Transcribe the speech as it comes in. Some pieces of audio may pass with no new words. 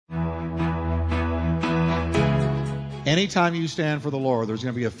Anytime you stand for the Lord, there's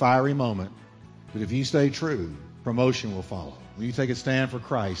going to be a fiery moment. But if you stay true, promotion will follow. When you take a stand for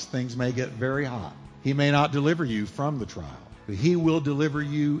Christ, things may get very hot. He may not deliver you from the trial, but He will deliver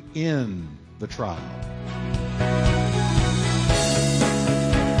you in the trial.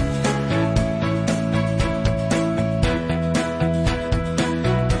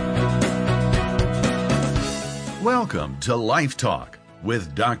 Welcome to Life Talk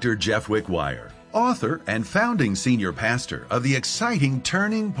with Dr. Jeff Wickwire, author and founding senior pastor of the exciting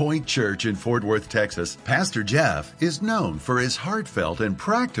Turning Point Church in Fort Worth, Texas. Pastor Jeff is known for his heartfelt and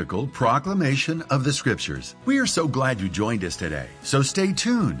practical proclamation of the Scriptures. We are so glad you joined us today. So stay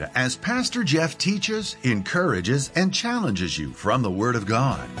tuned as Pastor Jeff teaches, encourages, and challenges you from the Word of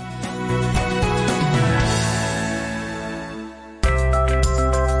God.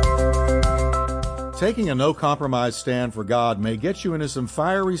 Taking a no-compromise stand for God may get you into some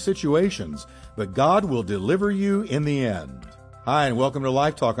fiery situations, but God will deliver you in the end. Hi, and welcome to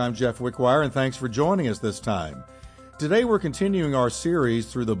Life Talk. I'm Jeff Wickwire, and thanks for joining us this time. Today we're continuing our series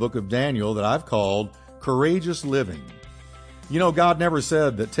through the book of Daniel that I've called Courageous Living. You know, God never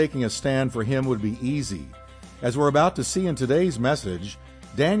said that taking a stand for Him would be easy. As we're about to see in today's message,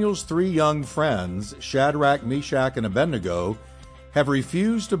 Daniel's three young friends, Shadrach, Meshach, and Abednego, have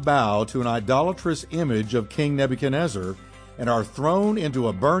refused to bow to an idolatrous image of King Nebuchadnezzar and are thrown into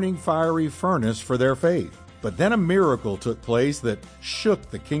a burning fiery furnace for their faith. But then a miracle took place that shook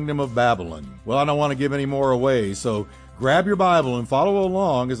the kingdom of Babylon. Well, I don't want to give any more away, so grab your Bible and follow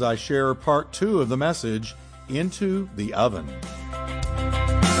along as I share part 2 of the message, Into the Oven.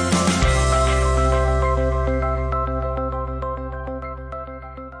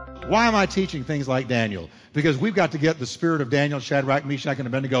 Why am I teaching things like Daniel? Because we've got to get the spirit of Daniel, Shadrach, Meshach, and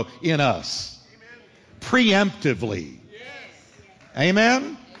Abednego in us. Amen. Preemptively. Yes. Amen?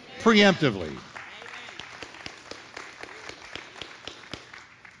 Amen? Preemptively. Amen.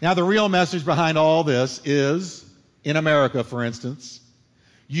 Now, the real message behind all this is, in America, for instance,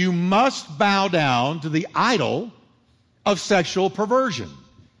 you must bow down to the idol of sexual perversion.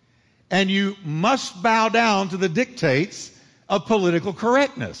 And you must bow down to the dictates of political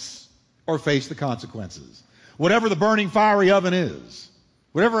correctness, or face the consequences. Whatever the burning fiery oven is,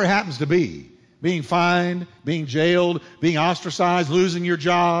 whatever it happens to be, being fined, being jailed, being ostracized, losing your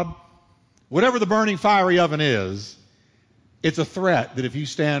job, whatever the burning fiery oven is, it's a threat that if you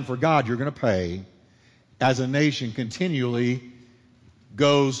stand for God, you're going to pay as a nation continually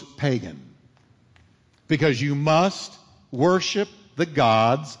goes pagan. Because you must worship the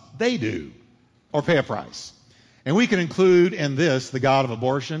gods they do, or pay a price. And we can include in this the God of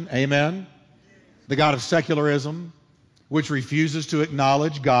abortion, amen? The God of secularism, which refuses to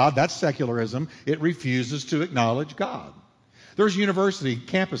acknowledge God. That's secularism. It refuses to acknowledge God. There's university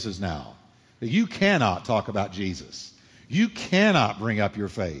campuses now that you cannot talk about Jesus. You cannot bring up your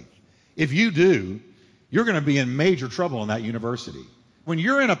faith. If you do, you're going to be in major trouble in that university. When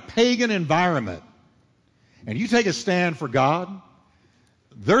you're in a pagan environment and you take a stand for God,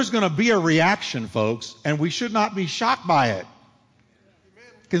 there's going to be a reaction, folks, and we should not be shocked by it.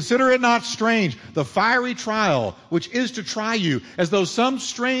 Consider it not strange, the fiery trial, which is to try you, as though some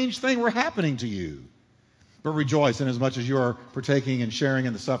strange thing were happening to you. But rejoice inasmuch as you are partaking and sharing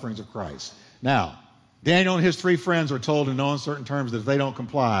in the sufferings of Christ. Now, Daniel and his three friends are told in no uncertain terms that if they don't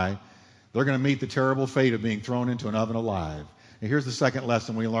comply, they're going to meet the terrible fate of being thrown into an oven alive. And here's the second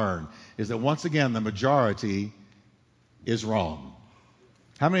lesson we learn, is that once again, the majority is wrong.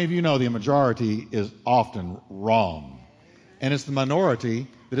 How many of you know the majority is often wrong? And it's the minority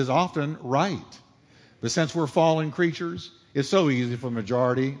that is often right. But since we're fallen creatures, it's so easy for the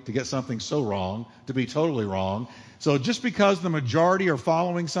majority to get something so wrong, to be totally wrong. So just because the majority are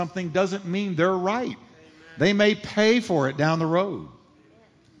following something doesn't mean they're right. They may pay for it down the road.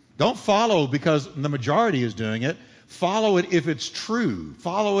 Don't follow because the majority is doing it. Follow it if it's true.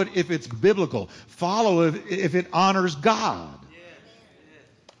 Follow it if it's biblical. Follow it if it honors God.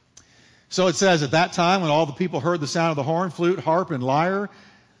 So it says, at that time, when all the people heard the sound of the horn, flute, harp, and lyre,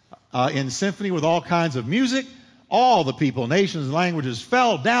 in symphony with all kinds of music, all the people, nations, and languages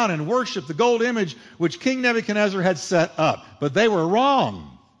fell down and worshiped the gold image which King Nebuchadnezzar had set up. But they were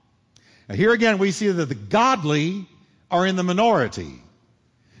wrong. Now here again, we see that the godly are in the minority,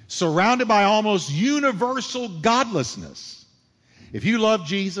 surrounded by almost universal godlessness. If you love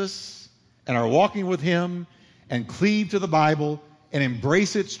Jesus and are walking with Him and cleave to the Bible and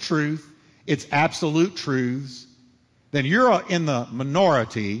embrace its truth, its absolute truths, then you're in the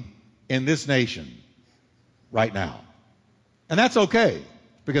minority in this nation right now. And that's okay,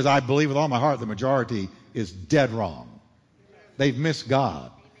 because I believe with all my heart the majority is dead wrong. They've missed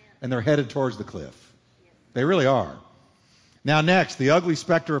God, and they're headed towards the cliff. They really are. Now next, the ugly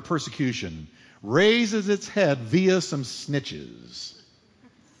specter of persecution raises its head via some snitches.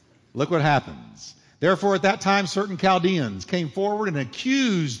 Look what happens. Therefore, at that time, certain Chaldeans came forward and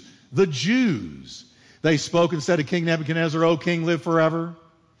accused the Jews. They spoke and said to King Nebuchadnezzar, O king, live forever.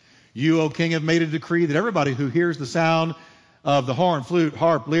 You, O king, have made a decree that everybody who hears the sound of the horn, flute,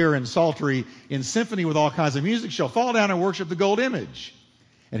 harp, lyre, and psaltery in symphony with all kinds of music shall fall down and worship the gold image.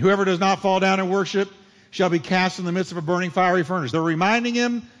 And whoever does not fall down and worship shall be cast in the midst of a burning fiery furnace. They're reminding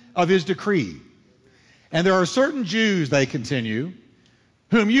him of his decree. And there are certain Jews, they continue,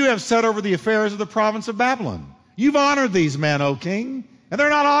 whom you have set over the affairs of the province of Babylon. You've honored these men, O king, and they're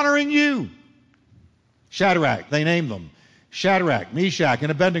not honoring you. Shadrach, they named them. Shadrach, Meshach,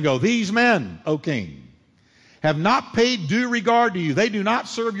 and Abednego, these men, O king, have not paid due regard to you. They do not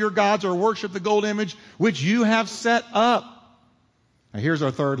serve your gods or worship the gold image which you have set up. Now here's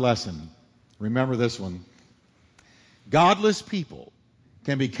our third lesson. Remember this one. Godless people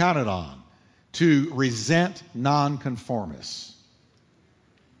can be counted on to resent nonconformists.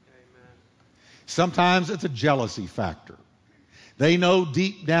 Amen. Sometimes it's a jealousy factor. They know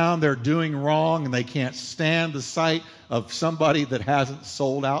deep down they're doing wrong and they can't stand the sight of somebody that hasn't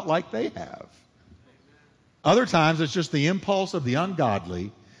sold out like they have. Other times it's just the impulse of the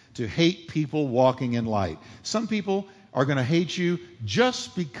ungodly to hate people walking in light. Some people are going to hate you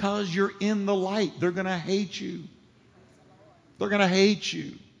just because you're in the light. They're going to hate you. They're going to hate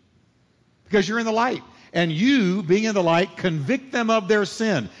you because you're in the light. And you, being in the light, convict them of their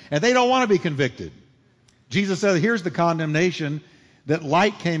sin. And they don't want to be convicted. Jesus said, here's the condemnation, that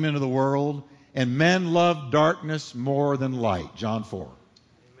light came into the world and men loved darkness more than light. John 4.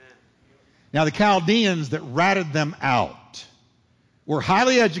 Amen. Now the Chaldeans that ratted them out were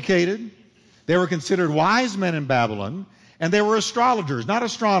highly educated. They were considered wise men in Babylon, and they were astrologers, not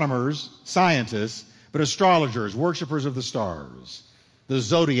astronomers, scientists, but astrologers, worshipers of the stars, the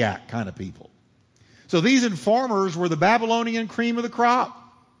zodiac kind of people. So these informers were the Babylonian cream of the crop.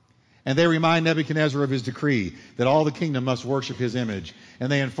 And they remind Nebuchadnezzar of his decree that all the kingdom must worship his image.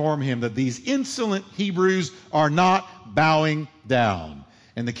 And they inform him that these insolent Hebrews are not bowing down.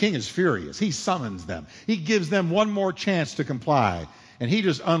 And the king is furious. He summons them. He gives them one more chance to comply. And he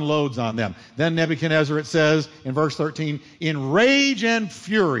just unloads on them. Then Nebuchadnezzar, it says in verse 13, in rage and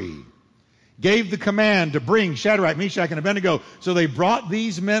fury, gave the command to bring Shadrach, Meshach, and Abednego. So they brought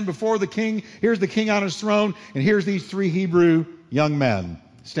these men before the king. Here's the king on his throne. And here's these three Hebrew young men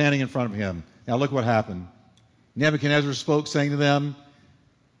standing in front of him. Now look what happened. Nebuchadnezzar spoke, saying to them,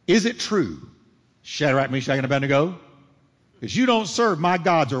 is it true, Shadrach, Meshach, and Abednego, that you don't serve my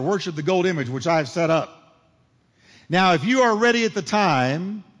gods or worship the gold image which I have set up? Now if you are ready at the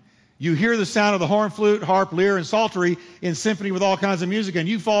time, you hear the sound of the horn, flute, harp, lyre, and psaltery in symphony with all kinds of music, and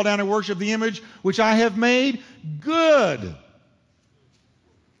you fall down and worship the image which I have made, good.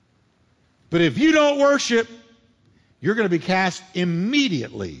 But if you don't worship, you're going to be cast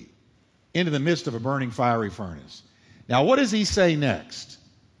immediately into the midst of a burning fiery furnace. Now, what does he say next?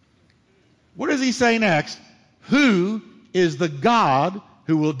 What does he say next? Who is the God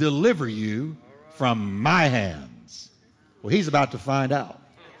who will deliver you from my hands? Well, he's about to find out.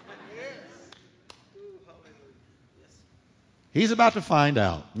 He's about to find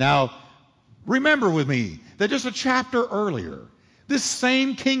out. Now, remember with me that just a chapter earlier, this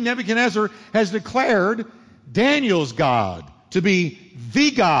same King Nebuchadnezzar has declared Daniel's God to be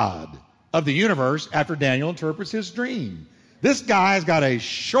the God of the universe after Daniel interprets his dream. This guy's got a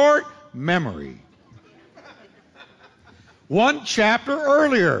short memory. One chapter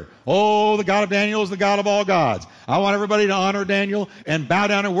earlier, oh, the God of Daniel is the God of all gods. I want everybody to honor Daniel and bow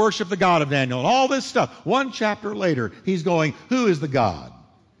down and worship the God of Daniel and all this stuff. One chapter later, he's going, who is the God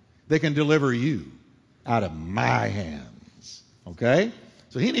that can deliver you out of my hands? Okay?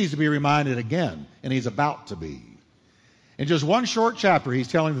 So he needs to be reminded again, and he's about to be. In just one short chapter, he's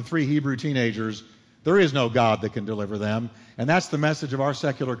telling the three Hebrew teenagers, there is no God that can deliver them. And that's the message of our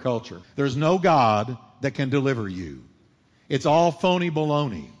secular culture. There's no God that can deliver you. It's all phony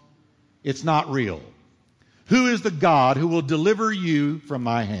baloney. It's not real. Who is the God who will deliver you from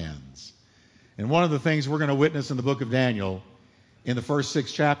my hands? And one of the things we're going to witness in the book of Daniel in the first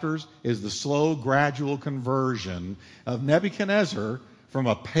 6 chapters is the slow, gradual conversion of Nebuchadnezzar from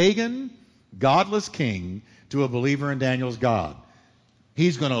a pagan, godless king to a believer in Daniel's God.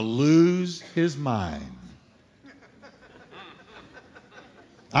 He's going to lose his mind.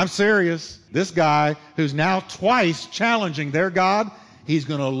 I'm serious. This guy who's now twice challenging their God, he's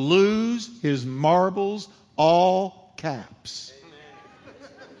going to lose his marbles, all caps,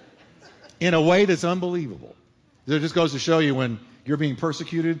 in a way that's unbelievable. It just goes to show you when you're being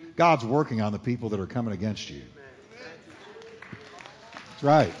persecuted, God's working on the people that are coming against you. That's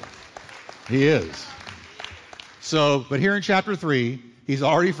right. He is. So, but here in chapter 3, he's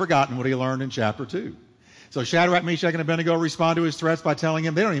already forgotten what he learned in chapter 2. So Shadrach, Meshach, and Abednego respond to his threats by telling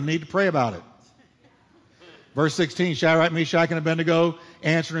him they don't even need to pray about it. Verse 16, Shadrach, Meshach, and Abednego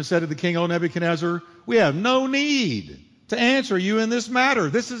answered and said to the king, O Nebuchadnezzar, we have no need to answer you in this matter.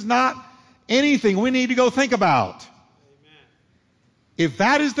 This is not anything we need to go think about. Amen. If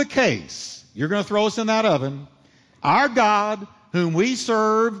that is the case, you're going to throw us in that oven. Our God, whom we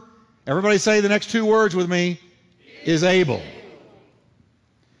serve, everybody say the next 2 words with me, is able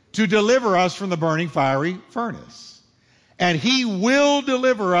to deliver us from the burning fiery furnace. And he will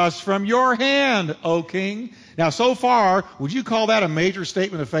deliver us from your hand, O king. Now, so far, would you call that a major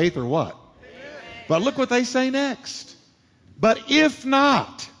statement of faith or what? Amen. But look what they say next. But if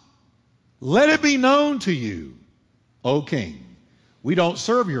not, let it be known to you, O king, we don't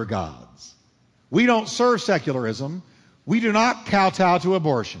serve your gods. We don't serve secularism. We do not kowtow to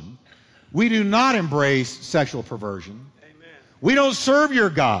abortion. We do not embrace sexual perversion. Amen. We don't serve your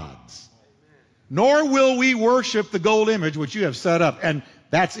gods. Amen. Nor will we worship the gold image which you have set up. And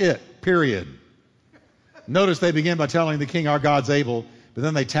that's it, period. Notice they begin by telling the king our God's able, but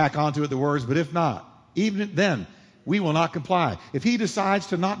then they tack onto it the words, but if not, even then, we will not comply. If he decides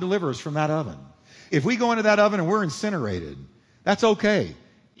to not deliver us from that oven, if we go into that oven and we're incinerated, that's okay.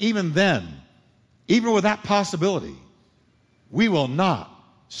 Even then, even with that possibility, we will not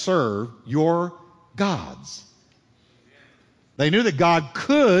serve your gods. They knew that God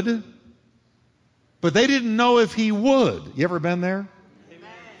could, but they didn't know if he would. You ever been there?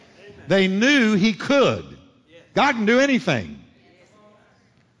 Amen. They knew he could. God can do anything.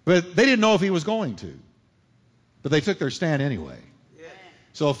 But they didn't know if he was going to. But they took their stand anyway.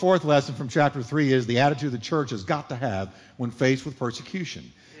 So a 4th lesson from chapter 3 is the attitude the church has got to have when faced with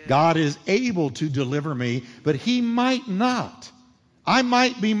persecution. God is able to deliver me, but he might not. I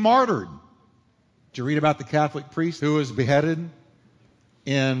might be martyred. Did you read about the Catholic priest who was beheaded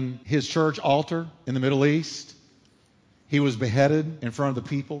in his church altar in the Middle East? He was beheaded in front of the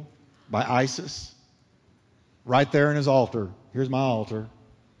people by ISIS. Right there in his altar. Here's my altar.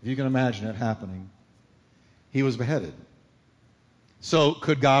 If you can imagine it happening. He was beheaded. So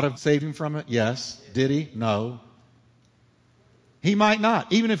could God have saved him from it? Yes. Did he? No. He might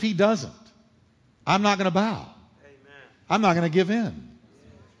not. Even if he doesn't. I'm not going to bow. Amen. I'm not going to give in.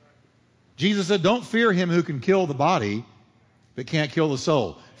 Jesus said, don't fear him who can kill the body, but can't kill the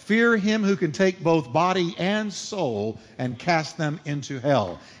soul. Fear him who can take both body and soul and cast them into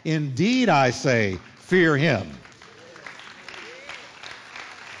hell. Indeed, I say, fear him.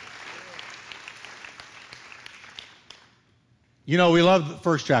 You know, we love the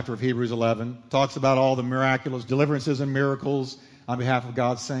first chapter of Hebrews 11. Talks about all the miraculous deliverances and miracles on behalf of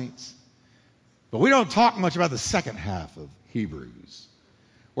God's saints. But we don't talk much about the second half of Hebrews,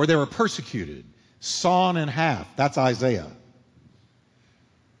 where they were persecuted, sawn in half. That's Isaiah.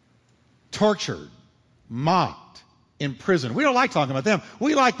 Tortured, mocked, imprisoned. We don't like talking about them.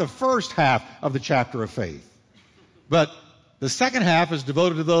 We like the first half of the chapter of faith. But the second half is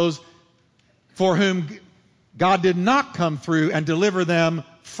devoted to those for whom God did not come through and deliver them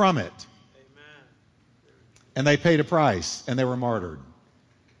from it. Amen. And they paid a price, and they were martyred.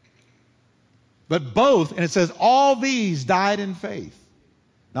 But both, and it says, all these died in faith,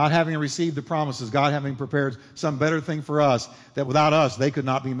 not having received the promises, God having prepared some better thing for us, that without us they could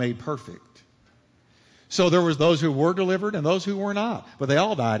not be made perfect. So there was those who were delivered and those who were not, but they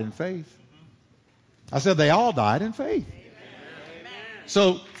all died in faith. I said they all died in faith. Amen.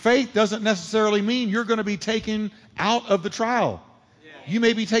 So faith doesn't necessarily mean you're going to be taken out of the trial. You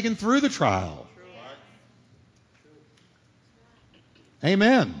may be taken through the trial.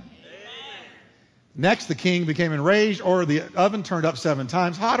 Amen. Next, the king became enraged, or the oven turned up 7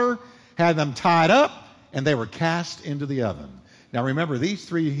 times hotter, had them tied up, and they were cast into the oven. Now remember, these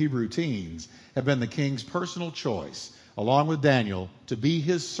 3 Hebrew teens have been the king's personal choice, along with Daniel, to be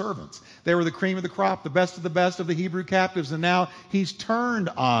his servants. They were the cream of the crop, the best of the Hebrew captives, and now he's turned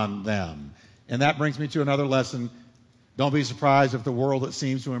on them. And that brings me to another lesson. Don't be surprised if the world that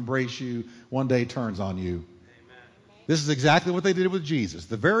seems to embrace you one day turns on you. This is exactly what they did with Jesus.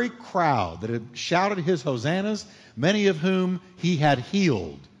 The very crowd that had shouted his hosannas, many of whom he had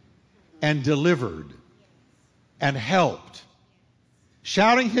healed and delivered and helped.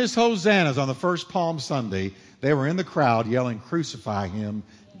 Shouting his hosannas on the first Palm Sunday, they were in the crowd yelling, "Crucify him,"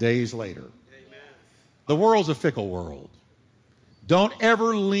 days later. Amen. The world's a fickle world. Don't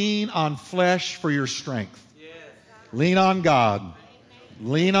ever lean on flesh for your strength. Yes. Lean on God.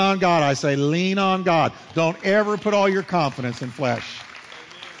 Lean on God. I say lean on God. Don't ever put all your confidence in flesh.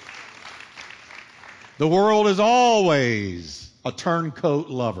 Amen. The world is always a turncoat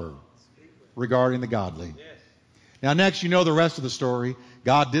lover regarding the godly. Now, next, you know the rest of the story.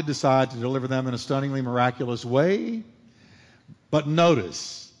 God did decide to deliver them in a stunningly miraculous way. But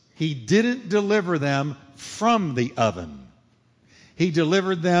notice, he didn't deliver them from the oven. He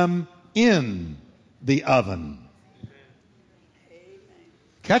delivered them in the oven.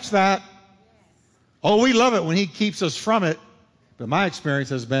 Catch that? Oh, we love it when he keeps us from it. But my experience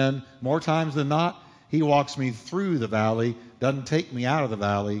has been, more times than not, he walks me through the valley, doesn't take me out of the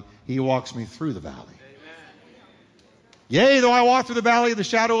valley. He walks me through the valley. Yea, though I walk through the valley of the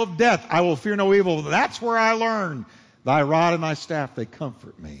shadow of death, I will fear no evil. That's where I learned. Thy rod and thy staff, they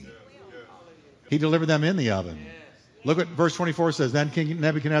comfort me. He delivered them in the oven. Look what verse 24 says. Then King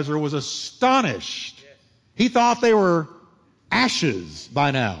Nebuchadnezzar was astonished. He thought they were ashes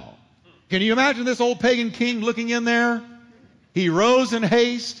by now. Can you imagine this old pagan king looking in there? He rose in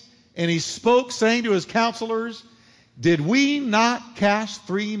haste and he spoke, saying to his counselors, did we not cast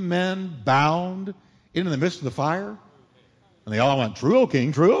 3 men bound into the midst of the fire? And they all went, true, O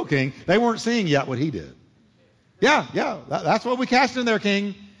king, true, O king. They weren't seeing yet what he did. Yeah, that's what we cast in there,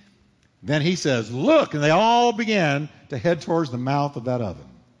 king. Then he says, look, and they all began to head towards the mouth of that oven.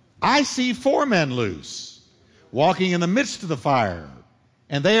 I see 4 men loose, walking in the midst of the fire,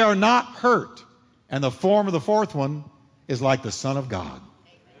 and they are not hurt. And the form of the 4th one is like the Son of God.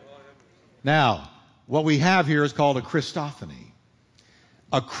 Now, what we have here is called a Christophany.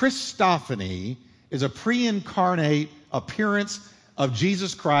 A Christophany is a pre-incarnate appearance of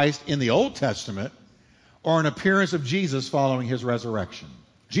Jesus Christ in the Old Testament, or an appearance of Jesus following his resurrection.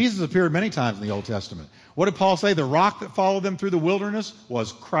 Jesus appeared many times in the Old Testament. What did Paul say? The rock that followed them through the wilderness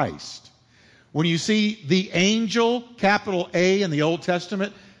was Christ. When you see the angel, capital A, in the Old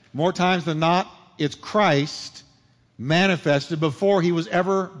Testament, more times than not, it's Christ manifested before he was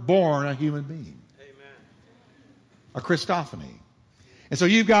ever born a human being. Amen. A Christophany. And so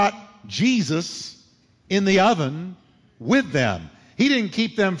you've got Jesus in the oven with them. He didn't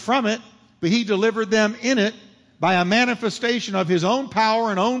keep them from it, but he delivered them in it by a manifestation of his own power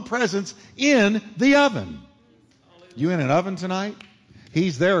and own presence in the oven. You in an oven tonight?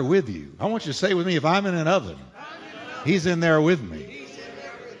 He's there with you. I want you to say with me, if I'm in an oven, he's in there with me.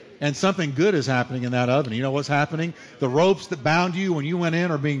 And something good is happening in that oven. You know what's happening? The ropes that bound you when you went in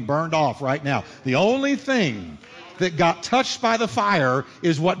are being burned off right now. The only thing that got touched by the fire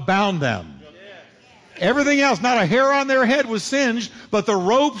is what bound them. Everything else, not a hair on their head was singed, but the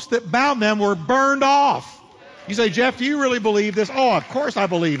ropes that bound them were burned off. You say, Jeff, do you really believe this? Oh, of course I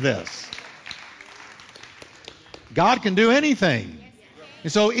believe this. God can do anything.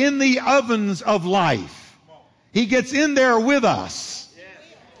 And so in the ovens of life, he gets in there with us.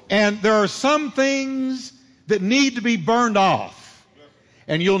 And there are some things that need to be burned off.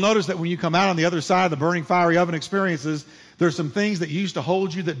 And you'll notice that when you come out on the other side of the burning fiery oven experiences, there's some things that used to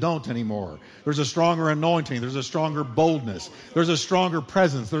hold you that don't anymore. There's a stronger anointing. There's a stronger boldness. There's a stronger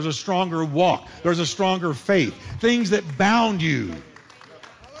presence. There's a stronger walk. There's a stronger faith. Things that bound you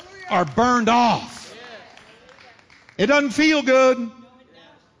are burned off. It doesn't feel good.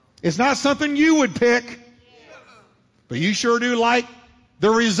 It's not something you would pick. But you sure do like the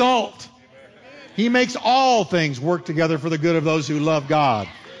result. He makes all things work together for the good of those who love God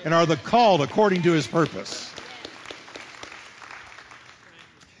and are the called according to his purpose.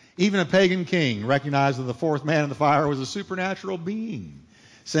 Even a pagan king recognized that the 4th man in the fire was a supernatural being,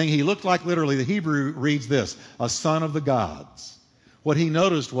 saying he looked like, literally, the Hebrew reads this, a son of the gods. What he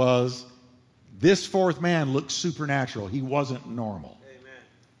noticed was this 4th man looked supernatural. He wasn't normal. Amen.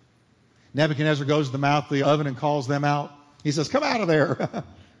 Nebuchadnezzar goes to the mouth of the oven and calls them out. He says, come out of there.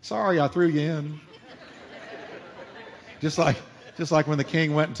 Sorry, I threw you in. Just like when the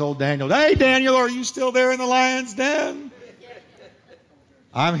king went and told Daniel, hey, Daniel, are you still there in the lion's den?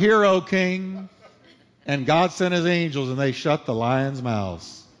 I'm here, O king. And God sent his angels and they shut the lions'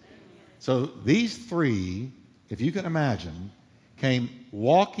 mouths. So these 3, if you can imagine, came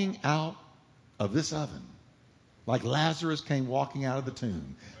walking out of this oven. Like Lazarus came walking out of the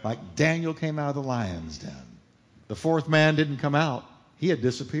tomb. Like Daniel came out of the lion's den. The 4th man didn't come out. He had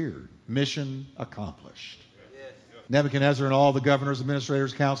disappeared. Mission accomplished. Nebuchadnezzar and all the governors,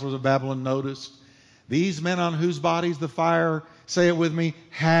 administrators, counselors of Babylon noticed these men on whose bodies the fire, say it with me,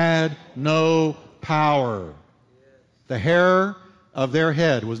 had no power. The hair of their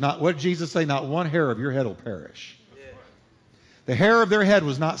head was not, what did Jesus say? Not one hair of your head will perish. The hair of their head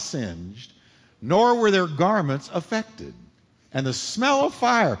was not singed, nor were their garments affected. And the smell of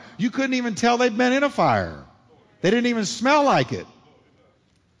fire, you couldn't even tell they'd been in a fire. They didn't even smell like it.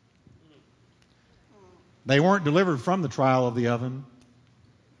 They weren't delivered from the trial of the oven,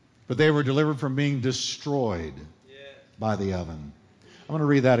 but they were delivered from being destroyed by the oven. I'm going to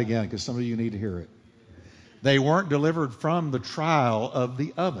read that again because some of you need to hear it. They weren't delivered from the trial of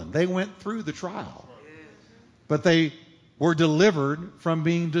the oven. They went through the trial. But they were delivered from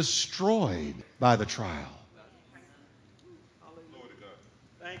being destroyed by the trial.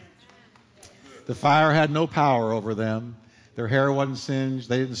 The fire had no power over them. Their hair wasn't singed.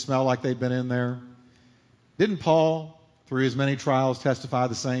 They didn't smell like they'd been in there. Didn't Paul, through his many trials, testify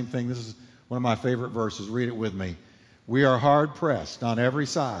the same thing? This is one of my favorite verses. Read it with me. We are hard pressed on every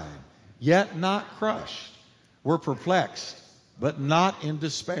side, yet not crushed. We're perplexed, but not in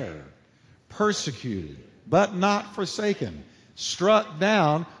despair. Persecuted, but not forsaken. Struck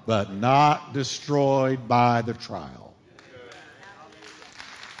down, but not destroyed by the trial.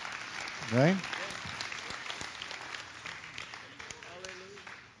 Okay?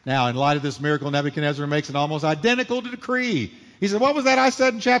 Now, in light of this miracle, Nebuchadnezzar makes an almost identical decree. He said, what was that I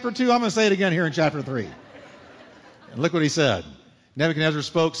said in chapter 2? I'm going to say it again here in chapter 3. And look what he said. Nebuchadnezzar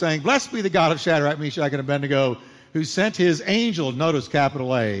spoke, saying, blessed be the God of Shadrach, Meshach, and Abednego, who sent his angel, notice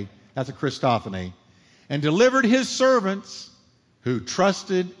capital A, that's a Christophany, and delivered his servants who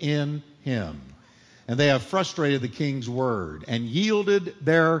trusted in him. And they have frustrated the king's word and yielded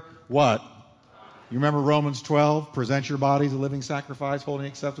their what? You remember Romans 12? Present your bodies a living sacrifice, holy and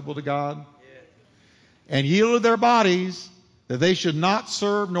acceptable to God. Yeah. And yielded their bodies that they should not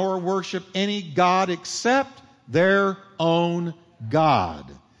serve nor worship any god except their own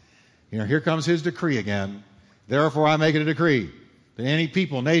God. Here comes his decree again. Therefore I make it a decree that any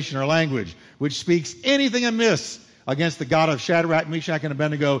people, nation, or language which speaks anything amiss against the God of Shadrach, Meshach, and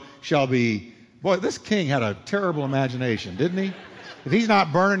Abednego shall be... Boy, this king had a terrible imagination, didn't he? If he's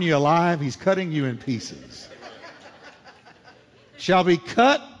not burning you alive, he's cutting you in pieces. Shall be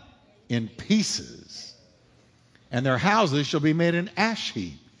cut in pieces, and their houses shall be made an ash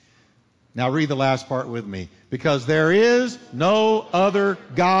heap. Now read the last part with me. Because there is no other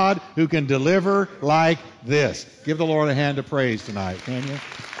God who can deliver like this. Give the Lord a hand of praise tonight, can you?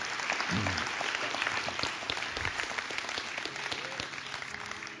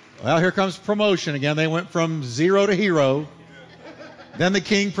 Well, here comes promotion again. They went from zero to hero. Then the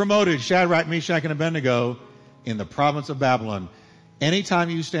king promoted Shadrach, Meshach, and Abednego in the province of Babylon. Anytime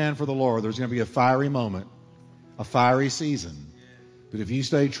you stand for the Lord, there's going to be a fiery moment, a fiery season. But if you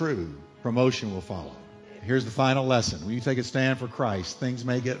stay true, promotion will follow. Here's the final lesson. When you take a stand for Christ, things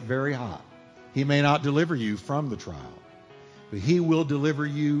may get very hot. He may not deliver you from the trial, but he will deliver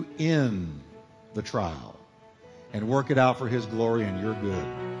you in the trial and work it out for his glory and your good.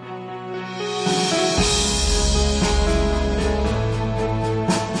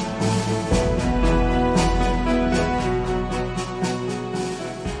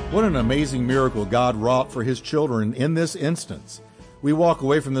 What an amazing miracle God wrought for his children in this instance. We walk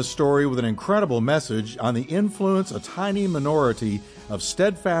away from this story with an incredible message on the influence a tiny minority of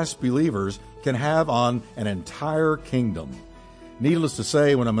steadfast believers can have on an entire kingdom. Needless to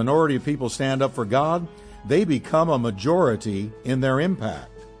say, when a minority of people stand up for God, they become a majority in their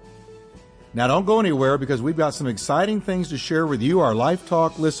impact. Now don't go anywhere, because we've got some exciting things to share with you, our Life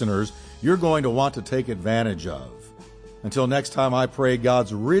Talk listeners, you're going to want to take advantage of. Until next time, I pray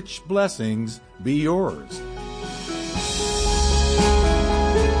God's rich blessings be yours.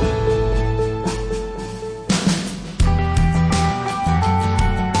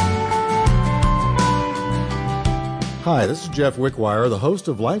 Hi, this is Jeff Wickwire, the host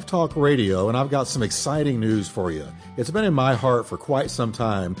of Life Talk Radio, and I've got some exciting news for you. It's been in my heart for quite some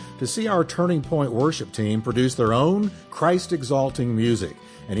time to see our Turning Point worship team produce their own Christ-exalting music.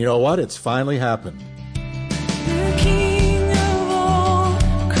 And you know what? It's finally happened. The King of all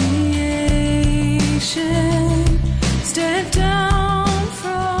creation stepped down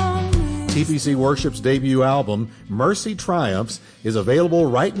from TPC Worship's debut album, Mercy Triumphs, is available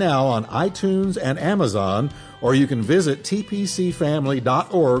right now on iTunes and Amazon, or you can visit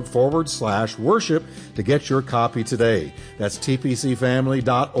tpcfamily.org/worship to get your copy today. That's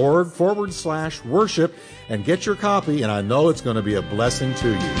tpcfamily.org/worship, and get your copy, and I know it's going to be a blessing to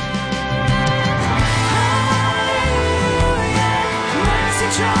you.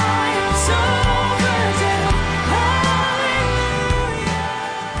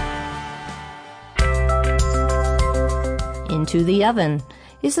 Into the Oven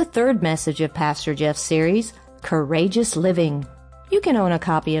is the third message of Pastor Jeff's series, Courageous Living. You can own a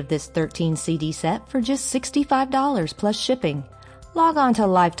copy of this 13 CD set for just $65 plus shipping. Log on to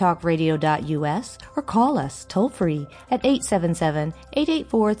lifetalkradio.us or call us toll-free at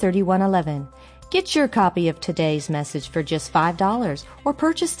 877-884-3111. Get your copy of today's message for just $5 or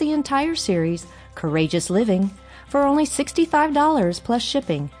purchase the entire series, Courageous Living, for only $65 plus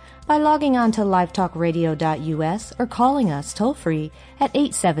shipping by logging on to lifetalkradio.us or calling us toll-free at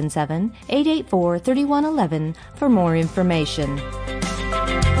 877-884-3111 for more information.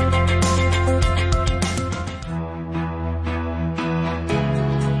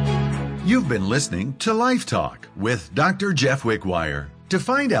 You've been listening to Life Talk with Dr. Jeff Wickwire. To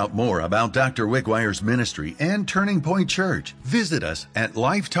find out more about Dr. Wickwire's ministry and Turning Point Church, visit us at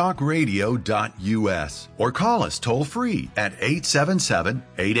lifetalkradio.us or call us toll-free at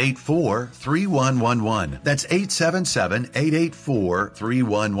 877-884-3111. That's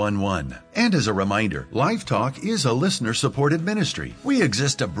 877-884-3111. And as a reminder, Life Talk is a listener-supported ministry. We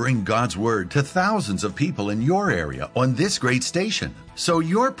exist to bring God's Word to thousands of people in your area on this great station. So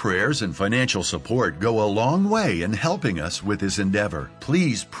your prayers and financial support go a long way in helping us with this endeavor.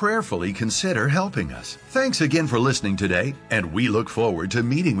 Please prayerfully consider helping us. Thanks again for listening today, and we look forward to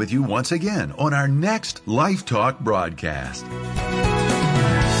meeting with you once again on our next Life Talk broadcast.